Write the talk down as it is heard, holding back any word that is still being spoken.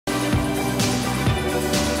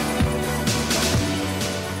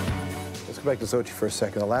go back to Sochi for a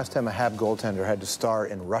second. The last time a Hab goaltender had to star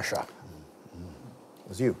in Russia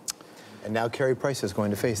was you. And now Carey Price is going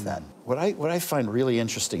to face that. What I find really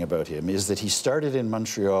interesting about him is that he started in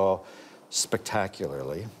Montreal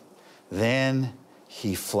spectacularly. Then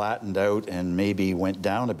he flattened out and maybe went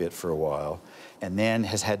down a bit for a while, and then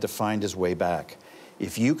has had to find his way back.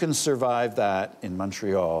 If you can survive that in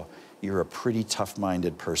Montreal, you're a pretty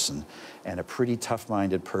tough-minded person. And a pretty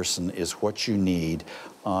tough-minded person is what you need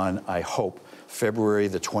on, I hope, February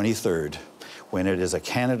the 23rd, when it is a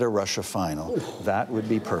Canada-Russia final. That would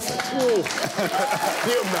be perfect. Can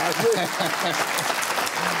you imagine?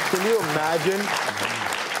 Can you imagine?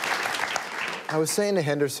 I was saying to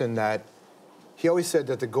Henderson that he always said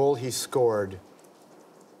that the goal he scored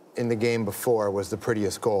in the game before was the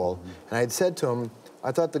prettiest goal. And I had said to him,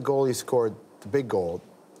 I thought the goal he scored, the big goal,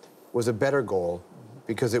 was a better goal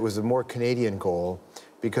because it was a more Canadian goal,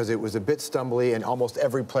 because it was a bit stumbly and almost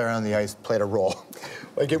every player on the ice played a role.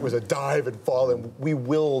 Like it was a dive and fall, and we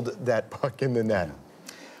willed that puck in the net.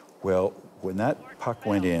 Well, when that puck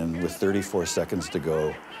went in with 34 seconds to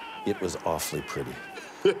go, it was awfully pretty.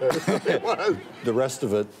 It was. The rest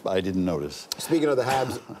of it, I didn't notice. Speaking of the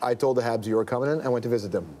Habs, I told the Habs you were coming in. I went to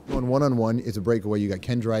visit them. Going one-on-one, it's a breakaway. You got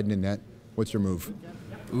Ken Dryden in net. What's your move?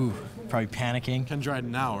 Ooh, probably panicking. Ken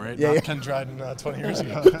Dryden now, right? Yeah, Not yeah. Ken Dryden 20 years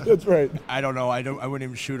ago. That's right. I don't know. I wouldn't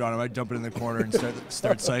even shoot on him. I'd dump it in the corner and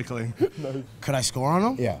start cycling. Nice. Could I score on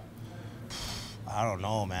him? Yeah. I don't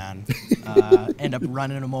know, man. End up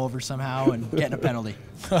running him over somehow and getting a penalty.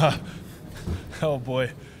 Oh,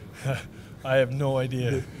 boy. I have no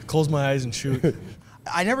idea. Close my eyes and shoot.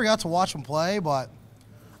 I never got to watch him play, but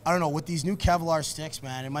I don't know, with these new Kevlar sticks,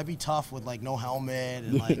 man, it might be tough with like no helmet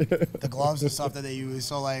and like the gloves and stuff that they use.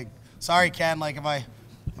 So like, sorry Ken, like if I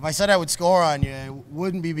said I would score on you, it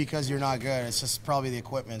wouldn't be because you're not good. It's just probably the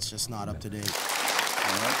equipment's just not up to date.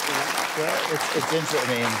 It's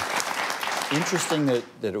interesting that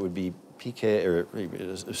it would be PK or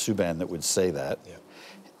Subban that would say that. Yeah.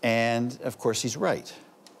 And of course he's right.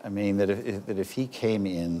 I mean that if he came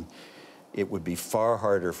in, it would be far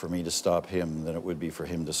harder for me to stop him than it would be for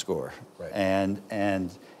him to score. Right. And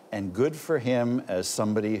good for him as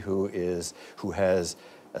somebody who has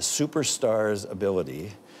a superstar's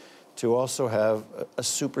ability to also have a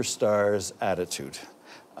superstar's attitude.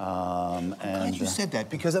 I'm glad you said that,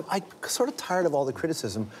 because I'm sort of tired of all the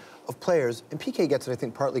criticism of players, and PK gets it, I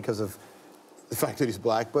think, partly because of the fact that he's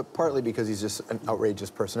black, but partly because he's just an outrageous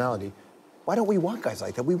personality. Why don't we want guys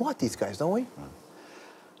like that? We want these guys, don't we?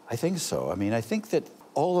 I think so. I mean, I think that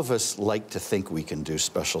all of us like to think we can do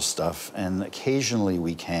special stuff, and occasionally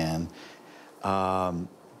we can,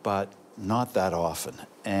 but not that often.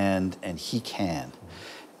 And he can.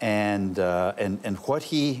 And what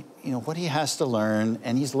he has to learn,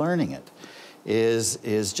 and he's learning it,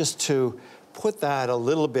 is just to put that a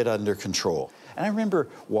little bit under control. And I remember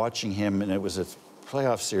watching him, and it was a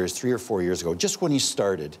playoff series 3 or 4 years ago, just when he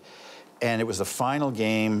started. And it was the final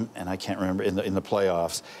game, and I can't remember, in the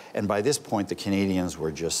playoffs. And by this point, the Canadiens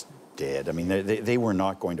were just dead. I mean, they were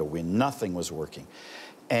not going to win. Nothing was working.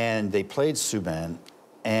 And they played Subban,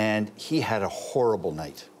 and he had a horrible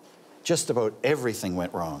night. Just about everything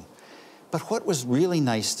went wrong. But what was really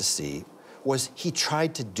nice to see was he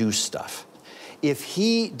tried to do stuff. If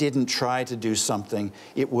he didn't try to do something,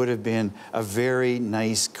 it would have been a very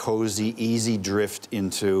nice, cozy, easy drift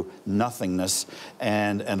into nothingness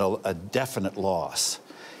and a definite loss.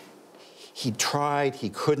 He tried, he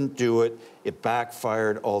couldn't do it, it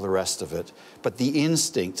backfired, all the rest of it. But the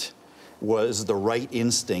instinct was the right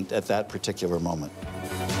instinct at that particular moment.